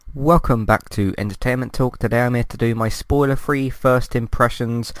Welcome back to Entertainment Talk. Today I'm here to do my spoiler-free first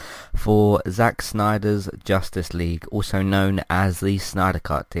impressions for Zack Snyder's Justice League, also known as the Snyder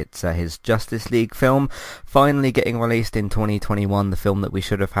Cut. It's his Justice League film, finally getting released in 2021, the film that we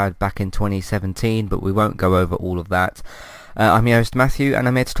should have had back in 2017, but we won't go over all of that. I'm your host Matthew, and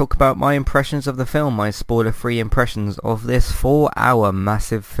I'm here to talk about my impressions of the film, my spoiler-free impressions of this 4-hour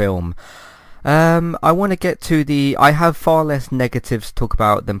massive film. I want to get to I have far less negatives to talk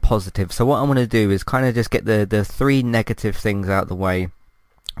about than positives, so what I want to do is kind of just get the three negative things out of the way,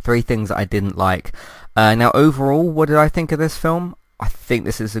 three things that I didn't like. Now overall, what did I think of this film? I think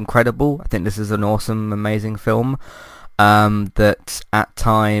this is incredible. I think this is an awesome, amazing film. That at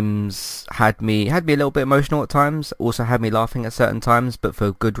times had me a little bit emotional at times, also had me laughing at certain times, but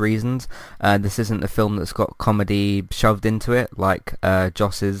for good reasons. This isn't a film that's got comedy shoved into it like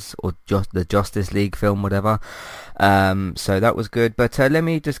the Justice League film, whatever. So that was good, but let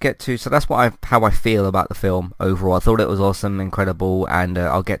me just get to, so that's how I feel about the film overall. I thought it was awesome, incredible, and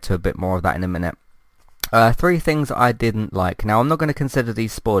I'll get to a bit more of that in a minute. Three things I didn't like. Now, I'm not going to consider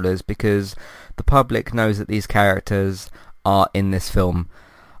these spoilers because the public knows that these characters are in this film.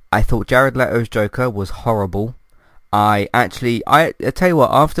 I thought Jared Leto's Joker was horrible. I tell you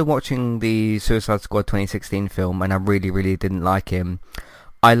what, after watching the Suicide Squad 2016 film, and I really didn't like him,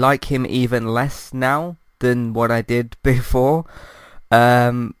 I like him even less now than what I did before.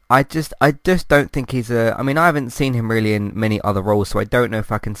 I just don't think he's I haven't seen him really in many other roles, so I don't know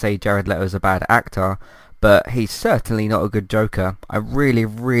if I can say Jared Leto's a bad actor, but he's certainly not a good Joker. I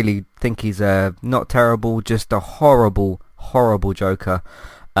really think he's not terrible, just a horrible Joker.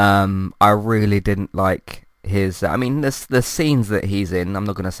 I really didn't like his, the scenes that he's in, I'm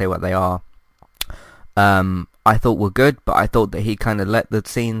not going to say what they are, I thought were good, but I thought that he kind of let the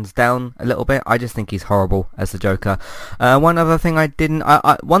scenes down a little bit. I just think he's horrible as the Joker. One other thing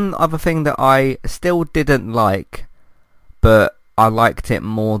that I still didn't like, but I liked it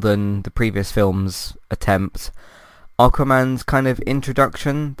more than the previous film's attempt. Aquaman's kind of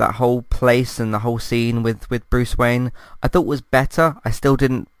introduction, that whole place and the whole scene with Bruce Wayne, I thought was better. I still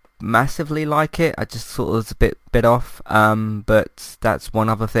didn't massively like it. I just thought it was a bit off, but that's one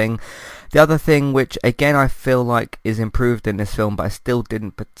other thing. The other thing, which again I feel like is improved in this film, but I still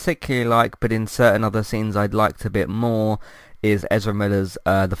didn't particularly like, but in certain other scenes I'd liked a bit more, is Ezra Miller's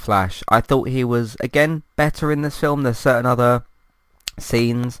The Flash. I thought he was, again, better in this film. There's certain other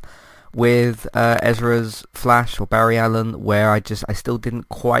scenes with Ezra's Flash, or Barry Allen, where I still didn't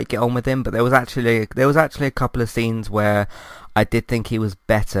quite get on with him, but there was actually a couple of scenes where I did think he was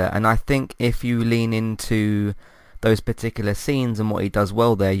better, and I think if you lean into those particular scenes and what he does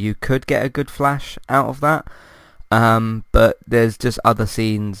well there, you could get a good Flash out of that. But there's just other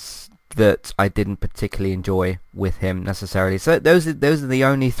scenes that I didn't particularly enjoy with him necessarily. So those are the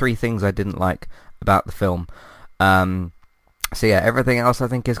only three things I didn't like about the film. So yeah, everything else I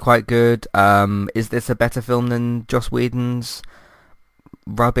think is quite good. Is this a better film than Joss Whedon's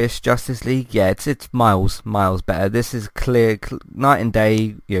rubbish Justice League? Yeah, it's miles better. This is clear, night and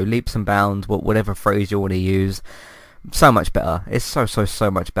day, leaps and bounds, whatever phrase you want to use. So much better. It's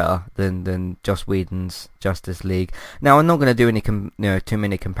so much better than Joss Whedon's Justice League. Now, I'm not going to do any too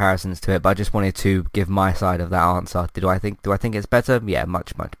many comparisons to it, but I just wanted to give my side of that answer. Do I think it's better? Yeah,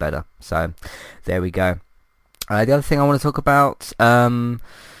 much better. So there we go. The other thing I want to talk about,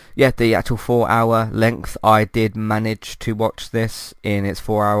 the actual 4-hour length. I did manage to watch this in its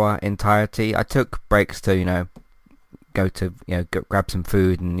 4-hour entirety. I took breaks to, go to, grab some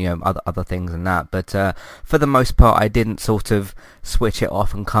food and, other things and that. But for the most part, I didn't sort of switch it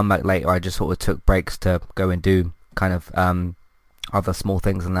off and come back later. I just sort of took breaks to go and do kind of other small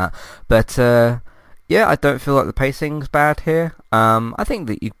things and that. But yeah, I don't feel like the pacing's bad here. I think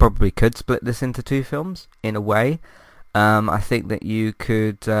that you probably could split this into two films in a way. I think that you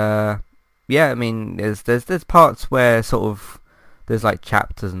could, there's parts where sort of there's like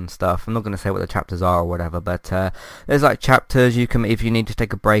chapters and stuff. I'm not going to say what the chapters are or whatever, but there's like chapters you can, if you need to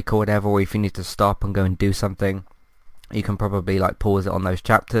take a break or whatever, or if you need to stop and go and do something, you can probably like pause it on those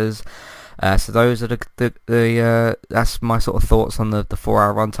chapters. So those are the that's my sort of thoughts on the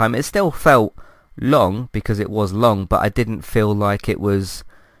 4-hour runtime. It still felt long because it was long, but I didn't feel like it was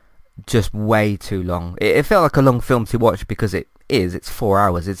just way too long. It felt like a long film to watch because it's 4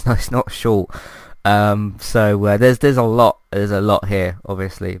 hours. It's not short. So there's a lot here,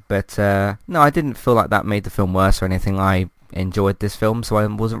 obviously, but no, I didn't feel like that made the film worse or anything. I enjoyed this film, so I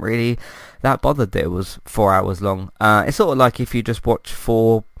wasn't really that bothered that it was 4 hours long. It's sort of like if you just watch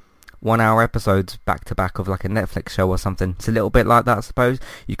four 1 hour episodes back to back of like a Netflix show or something. It's a little bit like that, I suppose.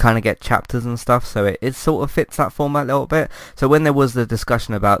 You kind of get chapters and stuff, so it sort of fits that format a little bit. So when there was the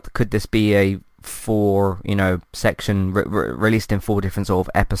discussion about could this be a 4 section released in 4 different sort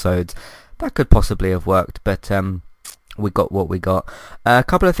of episodes, that could possibly have worked, but we got what we got. A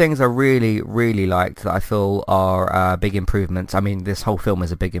couple of things I really liked that I feel are big improvements. I mean, this whole film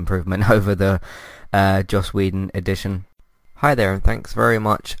is a big improvement over the Joss Whedon edition. Hi there, and thanks very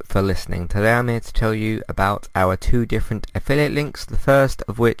much for listening. Today I'm here to tell you about our 2 different affiliate links, the first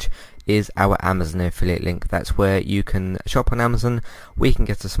of which is our Amazon affiliate link. That's where you can shop on Amazon. We can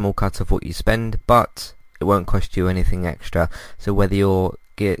get a small cut of what you spend, but it won't cost you anything extra. So whether you're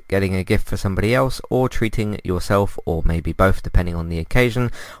getting a gift for somebody else or treating yourself, or maybe both depending on the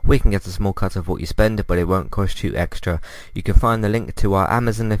occasion, we can get a small cut of what you spend, but it won't cost you extra. You can find the link to our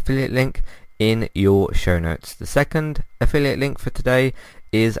Amazon affiliate link in your show notes. The second affiliate link for today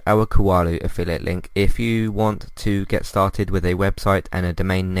is our Kualu affiliate link. If you want to get started with a website and a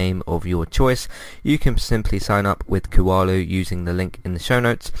domain name of your choice, you can simply sign up with Kualu using the link in the show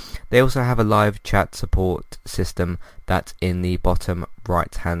notes. They also have a live chat support system that's in the bottom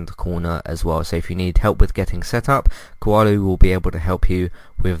right hand corner as well. So if you need help with getting set up, Kualu will be able to help you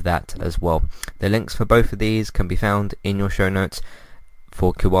with that as well. The links for both of these can be found in your show notes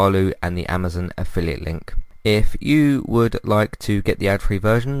for Kualu and the Amazon affiliate link. If you would like to get the ad-free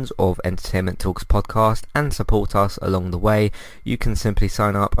versions of Entertainment Talks podcast and support us along the way, you can simply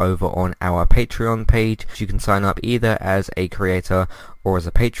sign up over on our Patreon page. You can sign up either as a creator or as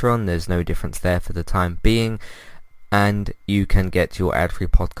a patron. There's no difference there for the time being, and you can get your ad-free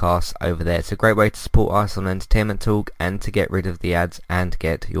podcasts over there. It's a great way to support us on Entertainment Talk and to get rid of the ads and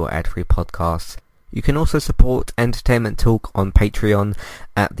get your ad-free podcasts. You can also support Entertainment Talk on Patreon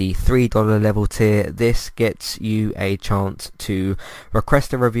at the $3 level tier. This gets you a chance to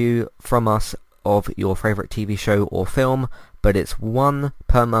request a review from us of your favourite TV show or film, but it's 1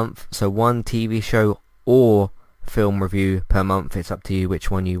 per month, so 1 TV show or film review per month. It's up to you which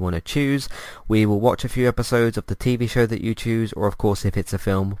one you want to choose. We will watch a few episodes of the TV show that you choose, or of course if it's a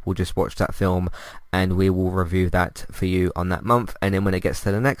film, we'll just watch that film and we will review that for you on that month. And then when it gets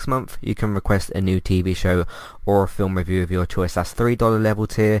to the next month, you can request a new TV show or a film review of your choice. That's $3 level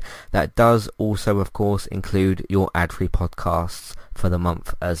tier. That does also of course include your ad-free podcasts for the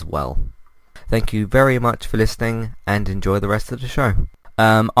month as well. Thank you very much for listening and enjoy the rest of the show.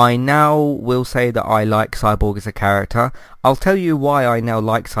 I now will say that I like Cyborg as a character. I'll tell you why I now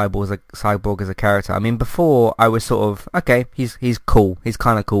like Cyborg as a character. I mean, before I was sort of, okay, he's cool. He's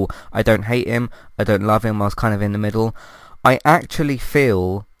kind of cool. I don't hate him. I don't love him. I was kind of in the middle. I actually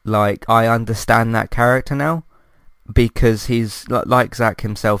feel like I understand that character now, because he's, like Zach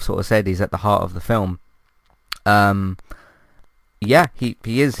himself sort of said, he's at the heart of the film. Yeah, he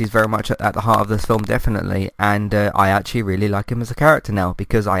is. He's very much at the heart of this film, definitely. And I actually really like him as a character now,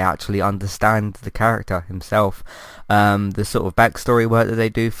 because I actually understand the character himself. The sort of backstory work that they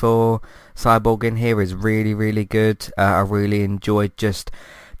do for Cyborg in here is really good. I really enjoyed just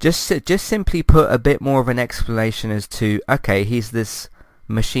simply put a bit more of an explanation as to, okay, he's this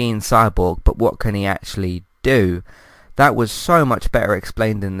machine cyborg, but what can he actually do? That was so much better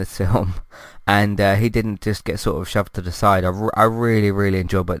explained in this film. And he didn't just get sort of shoved to the side. I really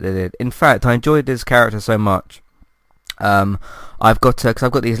enjoyed what they did. In fact, I enjoyed this character so much. I've got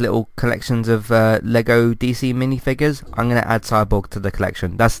these little collections of Lego DC minifigures. I'm going to add Cyborg to the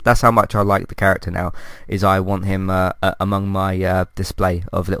collection. That's how much I like the character now. Is I want him among my display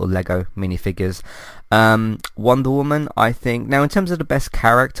of little Lego minifigures. Wonder Woman, I think. Now, in terms of the best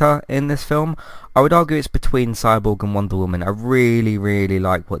character in this film, I would argue it's between Cyborg and Wonder Woman. I really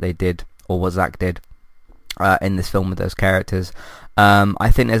like what they did, or what Zack did in this film with those characters.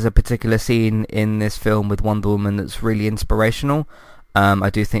 I think there's a particular scene in this film with Wonder Woman that's really inspirational. I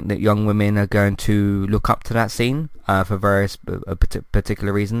do think that young women are going to look up to that scene for various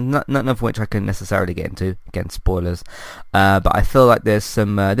particular reasons, none of which I can necessarily get into, again spoilers, but I feel like there's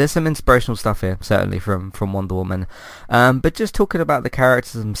some inspirational stuff here, certainly from Wonder Woman. But just talking about the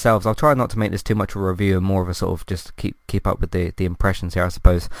characters themselves, I'll try not to make this too much of a review and more of a sort of just keep up with the impressions here, I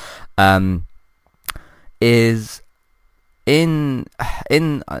suppose. Is in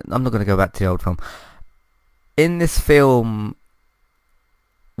I'm not going to go back to the old film. In this film,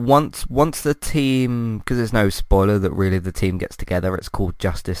 once the team, because there's no spoiler that really the team gets together, it's called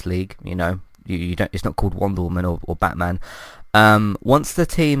Justice League. You don't. It's not called Wonder Woman or Batman. Once the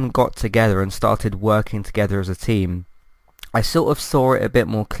team got together and started working together as a team, I sort of saw it a bit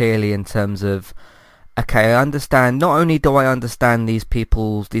more clearly in terms of, okay, I understand. Not only do I understand these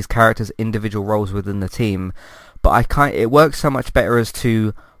characters' individual roles within the team, but it works so much better as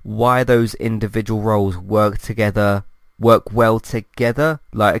to why those individual roles work well together.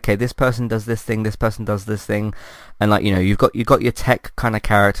 Like, okay, this person does this thing, this person does this thing, and like, you know, you've got your tech kind of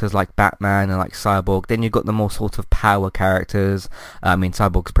characters like Batman and like Cyborg. Then you've got the more sort of power characters. I mean,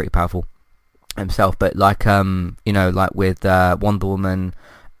 Cyborg's pretty powerful himself, but like you know, like with Wonder Woman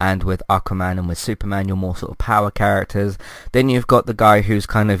and with Aquaman and with Superman, you're more sort of power characters. Then you've got the guy who's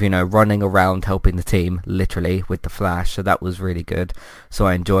kind of, you know, running around helping the team, literally, with the Flash. So that was really good. So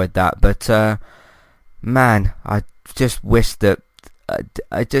I enjoyed that. But man, I just wish that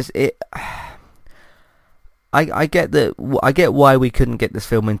I get that. I get why we couldn't get this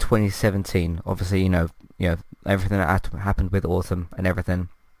film in 2017. Obviously, you know everything that happened with Autumn and everything,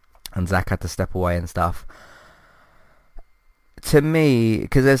 and Zack had to step away and stuff. To me,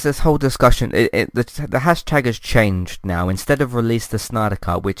 because there's this whole discussion, the hashtag has changed now. Instead of release the Snyder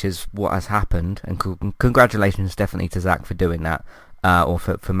Cut, which is what has happened, and congratulations definitely to Zack for doing that, or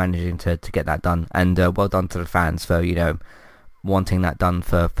for managing to get that done, and well done to the fans for, you know, wanting that done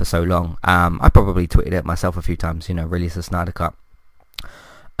for so long. I probably tweeted it myself a few times, you know, release the Snyder Cut.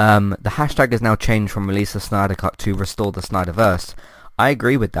 The hashtag has now changed from release the Snyder Cut to restore the Snyderverse. I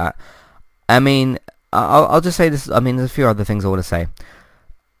agree with that. I mean, I'll just say this. I mean, there's a few other things I want to say.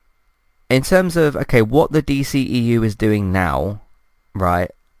 In terms of, okay, what the DCEU is doing now,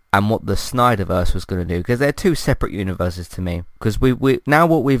 right, and what the Snyderverse was going to do, because they're two separate universes to me. Because we now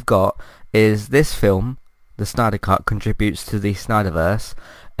what we've got is this film, the Snyder Cut, contributes to the Snyderverse,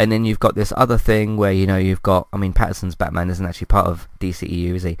 and then you've got this other thing where, you know, you've got, I mean, Patterson's Batman isn't actually part of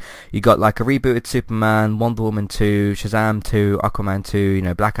DCEU, is he? You got like a rebooted Superman, Wonder Woman 2, Shazam 2, Aquaman 2, you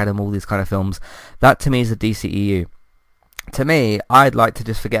know, Black Adam, all these kind of films. That to me is the DCEU. To me, I'd like to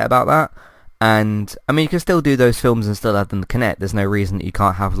just forget about that. And I mean, you can still do those films and still have them connect. There's no reason that you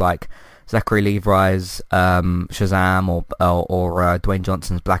can't have like Zachary Levi's Shazam or Dwayne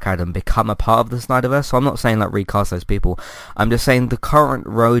Johnson's Black Adam become a part of the Snyderverse. So I'm not saying like recast those people. I'm just saying the current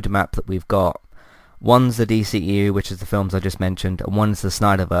roadmap that we've got. One's the DCEU, which is the films I just mentioned, and one's the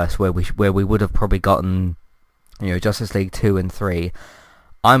Snyderverse, where we would have probably gotten, you know, Justice League 2 and 3.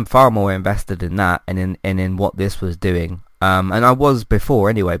 I'm far more invested in that and in what this was doing. And I was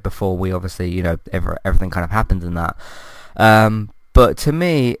before we obviously, you know, everything kind of happened in that. But to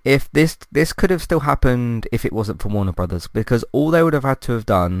me, if this could have still happened if it wasn't for Warner Brothers, because all they would have had to have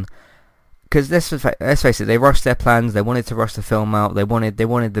done, because let's face it, they rushed their plans. They wanted to rush the film out. They wanted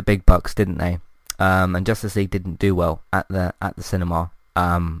the big bucks, didn't they? And Justice League didn't do well at the cinema,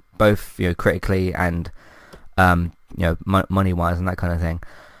 both, you know, critically and you know, money wise and that kind of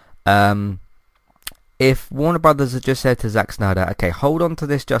thing. If Warner Brothers had just said to Zack Snyder, okay, hold on to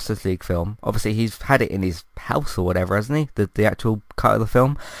this Justice League film. Obviously, he's had it in his house or whatever, hasn't he? The actual cut of the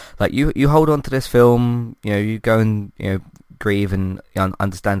film. Like, you hold on to this film, you know, you go and, you know, grieve and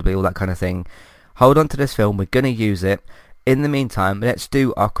understandably all that kind of thing. Hold on to this film. We're going to use it. In the meantime, let's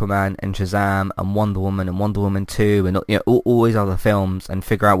do Aquaman and Shazam and Wonder Woman 2 and, you know, all these other films and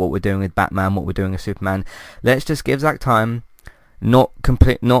figure out what we're doing with Batman, what we're doing with Superman. Let's just give Zack time. Not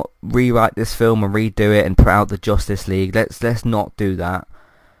rewrite this film and redo it and put out the Justice League. Let's not do that.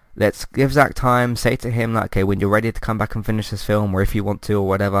 Let's give Zack time. Say to him, like, okay, when you're ready to come back and finish this film, or if you want to, or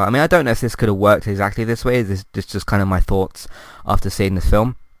whatever. I mean, I don't know if this could have worked exactly this way. This is just kind of my thoughts after seeing this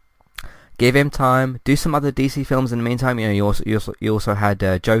film. Give him time. Do some other DC films in the meantime. You know, you also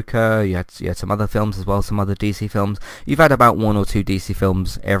had Joker. You had some other films as well, some other DC films. You've had about 1 or 2 DC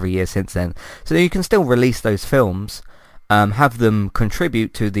films every year since then. So you can still release those films. Have them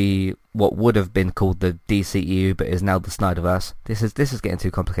contribute to the what would have been called the DCEU, but is now the Snyderverse. This is getting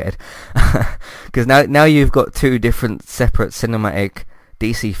too complicated because now you've got 2 different separate cinematic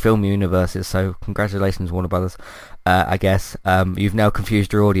DC film universes. So congratulations, Warner Brothers. I guess you've now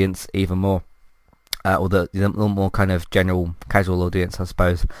confused your audience even more, or the more kind of general casual audience, I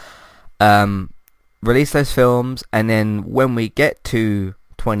suppose. Release those films, and then when we get to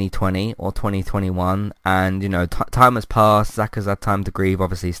 2020 or 2021, and, you know, time has passed. Zack has had time to grieve.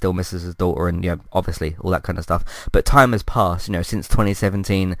 Obviously, he still misses his daughter, and, you know, obviously all that kind of stuff. But time has passed, you know, since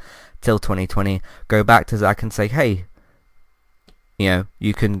 2017 till 2020. Go back to Zack and say, hey, you know,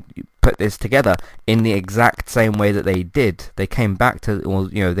 you can put this together in the exact same way that they did. They came back to, or,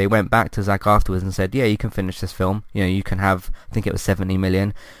 you know, they went back to Zack afterwards and said, yeah, you can finish this film. You know, you can have, I think it was 70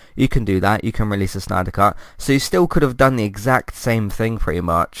 million. You can do that. You can release a Snyder Cut. So you still could have done the exact same thing pretty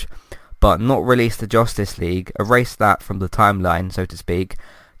much, but not release the Justice League, erase that from the timeline, so to speak,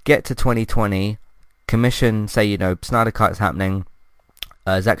 get to 2020, commission, say, you know, Snyder Cut is happening,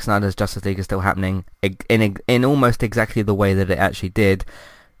 Zack Snyder's Justice League is still happening, in almost exactly the way that it actually did.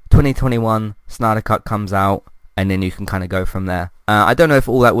 2021, Snyder Cut comes out, and then you can kind of go from there. I don't know if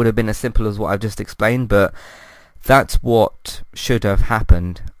all that would have been as simple as what I've just explained, but that's what should have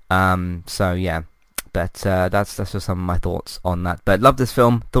happened. So yeah, but that's just some of my thoughts on that. But loved this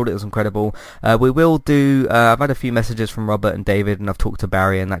film, thought it was incredible. We will do. I've had a few messages from Robert and David, and I've talked to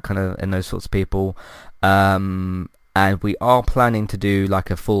Barry and that kind of and those sorts of people. And we are planning to do like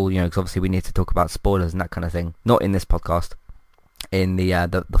a full, because obviously we need to talk about spoilers and that kind of thing. Not in this podcast, in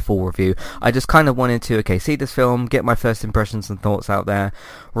the full review. I just kind of wanted to see this film, get my first impressions and thoughts out there,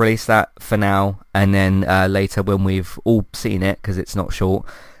 release that for now, and then later when we've all seen it, because it's not short,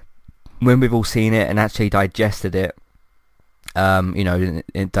 when we've all seen it and actually digested it,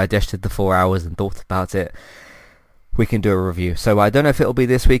 digested the 4 hours and thought about it, we can do a review. So I don't know if it'll be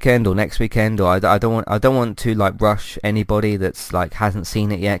this weekend or next weekend, or I don't want to like rush anybody that's like hasn't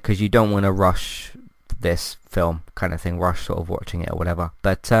seen it yet, because you don't want to rush this film kind of thing, rush sort of watching it or whatever.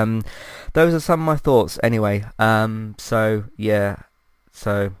 But those are some of my thoughts anyway. So yeah,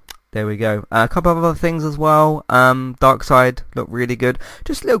 so there we go. A couple of other things as well. Darkseid looked really good.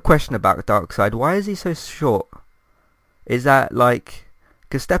 Just a little question about Darkseid. Why is he so short? Is that like,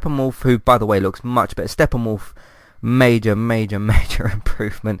 because Steppenwolf, who by the way looks much better, Steppenwolf, major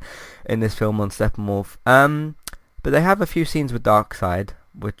improvement in this film on Steppenwolf. But they have a few scenes with Darkseid,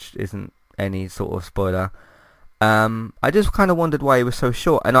 which isn't any sort of spoiler. I just kind of wondered why he was so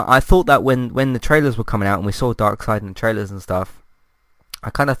short, and I thought that when the trailers were coming out and we saw Darkseid in the trailers and stuff, I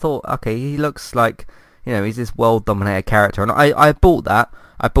kind of thought, okay, he looks like, he's this world-dominated character, and I bought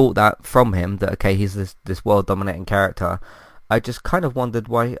that from him, that okay, he's this world-dominating character. I just kind of wondered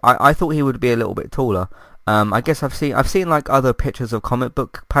why. I thought he would be a little bit taller. I guess I've seen like other pictures of comic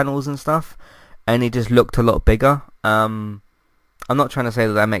book panels and stuff, and he just looked a lot bigger. I'm not trying to say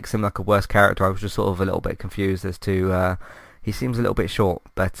that makes him like a worse character. I was just sort of a little bit confused as to he seems a little bit short,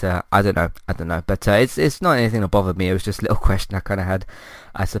 but I don't know. But it's not anything that bothered me. It was just a little question I kind of had,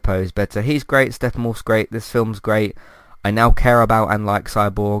 I suppose. But he's great. Steppenwolf's great. This film's great. I now care about and like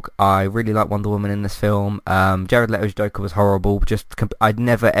Cyborg. I really like Wonder Woman in this film. Jared Leto's Joker was horrible. I'd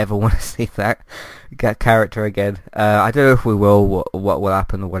never ever want to see that character again. I don't know if we will, what will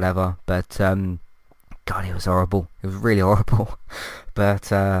happen or whatever. But God, he was horrible. It was really horrible. But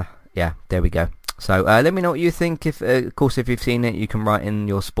yeah, there we go. So let me know what you think. Of course, if you've seen it, you can write in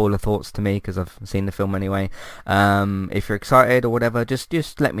your spoiler thoughts to me, because I've seen the film anyway. If you're excited or whatever,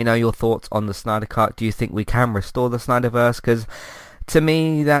 just let me know your thoughts on the Snyder Cut. Do you think we can restore the Snyderverse? Because to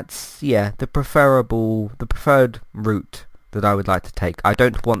me, that's the preferred route that I would like to take. I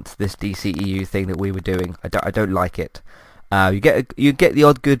don't want this DCEU thing that we were doing. I don't like it. You get the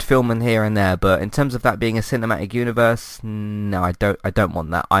odd good film in here and there, but in terms of that being a cinematic universe, no, I don't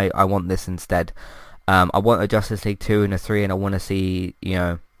want that. I want this instead. I want a Justice League 2 and a 3, and I want to see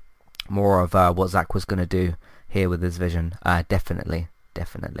more of what Zack was going to do here with his vision. Definitely.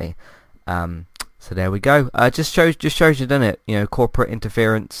 So there we go. Just shows you, doesn't it? Corporate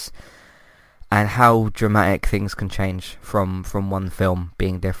interference and how dramatic things can change from one film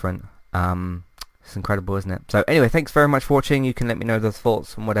being different. It's incredible, isn't it? So anyway, thanks very much for watching. You can let me know those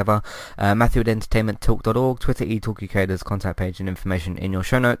thoughts and whatever. Matthew at entertainmenttalk.org, Twitter eTalkUK, there's a contact page and information in your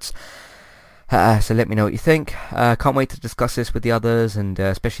show notes. So let me know what you think. Can't wait to discuss this with the others, and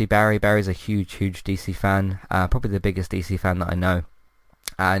especially Barry. Barry's a huge DC fan, probably the biggest DC fan that I know.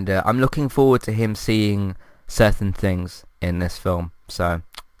 And I'm looking forward to him seeing certain things in this film. So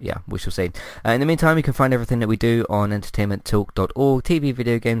yeah, we shall see. In the meantime, you can find everything that we do on entertainmenttalk.org, TV,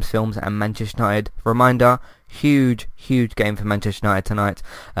 video games, films, and Manchester United. Reminder, huge game for Manchester United tonight.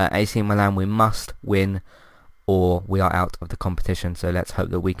 AC Milan, we must win or we are out of the competition. So let's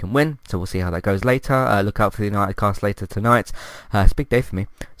hope that we can win. So we'll see how that goes later. Look out for the United cast later tonight. It's a big day for me.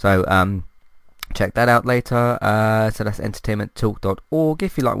 So check that out later. So that's entertainmenttalk.org.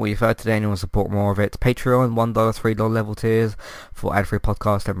 If you like what you've heard today and you want to support more of it, Patreon, $1, $3 level tiers for ad-free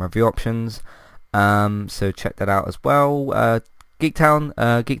podcast and review options. So check that out as well. Geektown,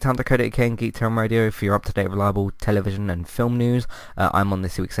 geektown.co.uk and Geektown Radio for your up-to-date, reliable television and film news. I'm on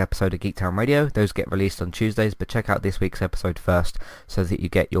this week's episode of Geektown Radio. Those get released on Tuesdays, but check out this week's episode first so that you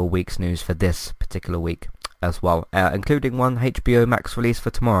get your week's news for this particular week as well, including one HBO Max release for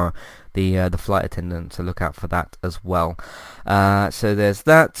tomorrow, the flight attendant, so look out for that as well. So there's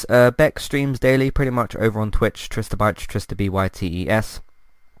that. Beck streams daily pretty much over on Twitch, TristaBytes, Trista BYTES.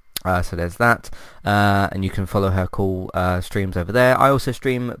 So there's that, and you can follow her cool streams over there. I also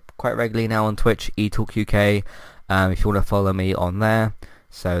stream quite regularly now on Twitch, eTalkUK, if you want to follow me on there.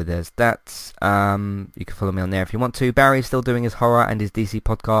 So there's that. You can follow me on there if you want to. Barry's still doing his horror and his DC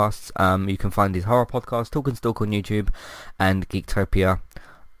podcasts. You can find his horror podcast, Talk and Stalk, on YouTube, and Geektopia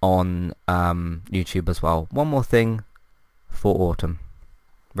on YouTube as well. One more thing for autumn.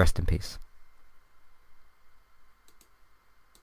 Rest in peace.